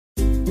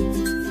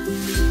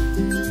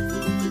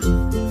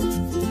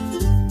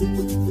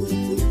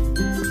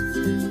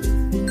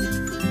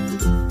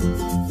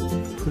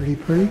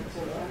pretty.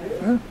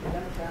 Yeah.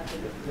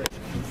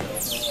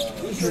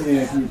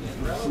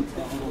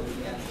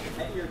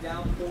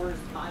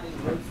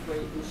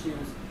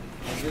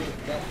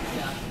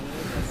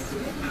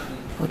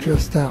 Well,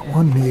 just that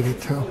one maybe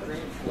too.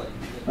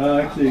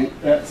 Actually,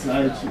 that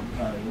side should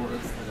probably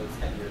work.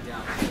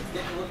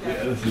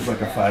 Yeah, this is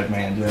like a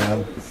 5-man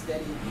job.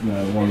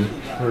 No, one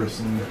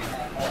person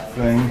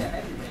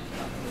thing.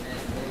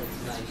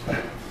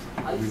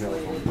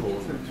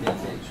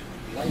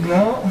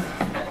 No.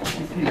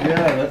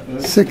 Yeah,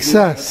 that's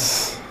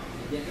Success.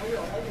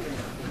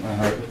 my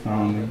heart is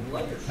pounding.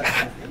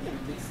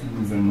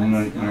 It's been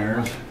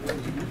nightmares.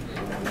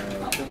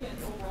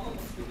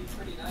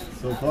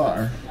 So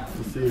far,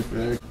 to see if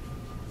they...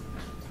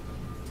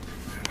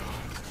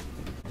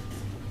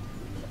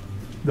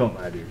 Don't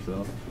lie to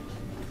yourself.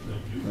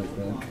 Like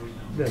that.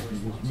 That's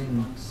just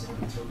me.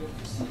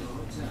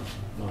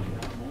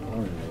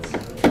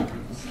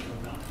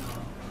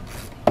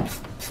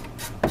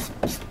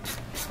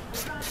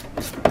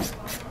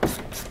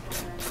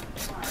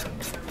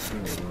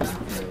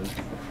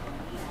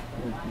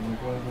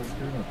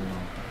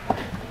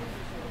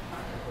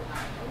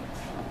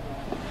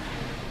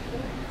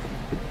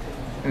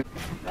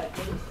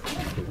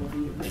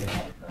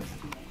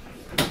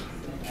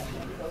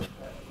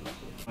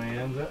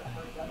 Lands it.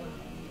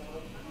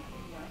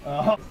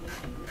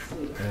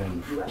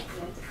 And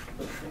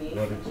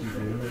what did you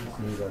do as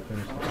soon as I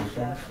finished the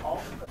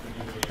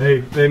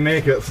pushing? They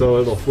make it so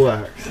it'll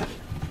flex.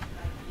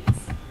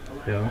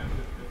 Yeah.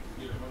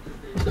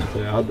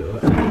 Yeah, I'll do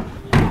it. I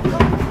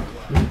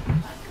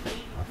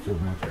feel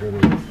much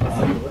better.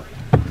 I'll do it.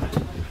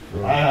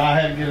 I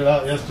had to get it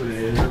out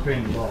yesterday. They're pain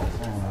in the balls.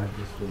 Oh, I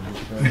just feel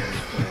much better.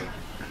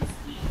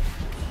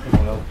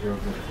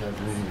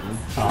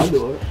 I'll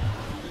do it.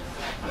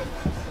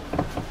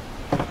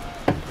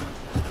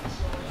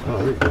 Oh,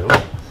 there you go.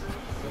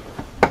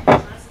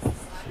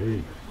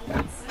 Sweet.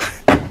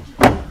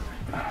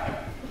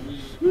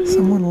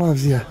 Someone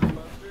loves you.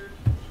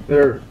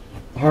 They're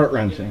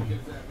heart-wrenching.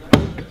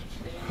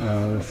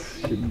 This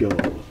should go.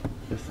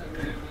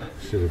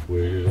 Should have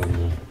waited on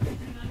the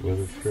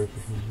weather strip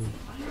or something.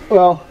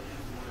 Well,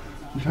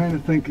 I'm trying to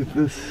think if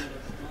this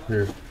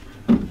Here.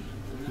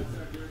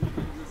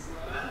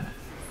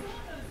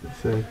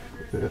 say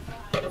that.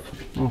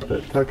 Oh, if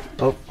that tucks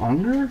up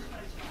under.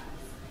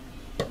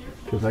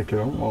 Because I could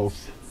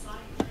almost.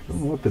 I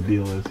don't know what the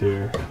deal is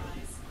here.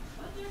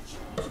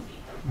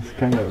 It's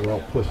kind of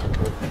well pushed.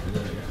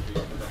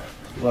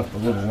 Left a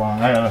little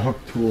long. I got a hook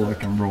tool I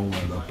can roll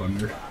it up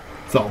under.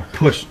 So I'll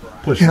push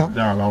Yeah. it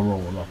down. I'll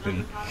roll it up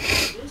in.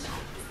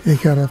 You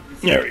got a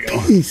There we go.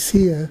 piece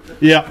here.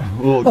 Yeah.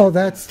 We'll, Oh,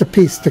 that's the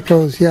piece that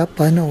goes.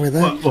 Yep, I know where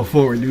that. but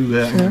before we do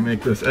that, I'm Sure. gonna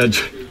make this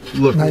edge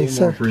look a little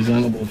Nicer. more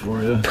presentable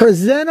for you.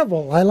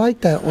 Presentable. I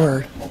like that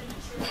word.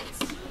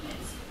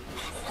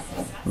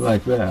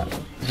 Like that.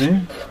 See?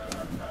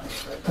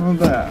 How about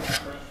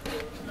that?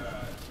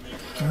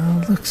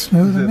 Well, it looks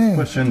smooth to me.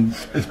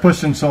 It's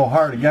pushing so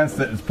hard against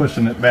it, it's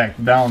pushing it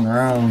back down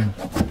around.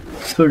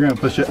 So we're gonna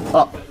push it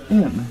up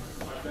in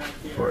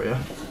for you.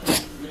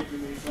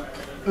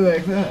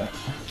 Like that.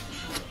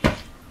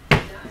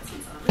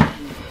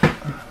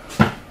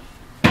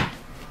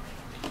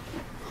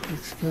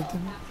 Looks good to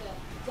me.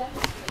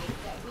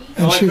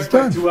 And she's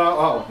done.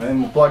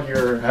 And plug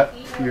your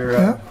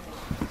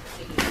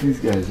these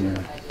guys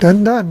in.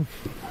 Done.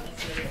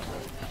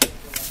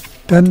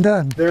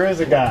 Done. There is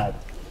a God.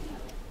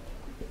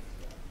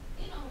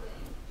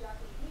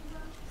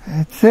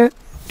 That's it.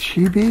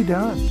 She be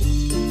done.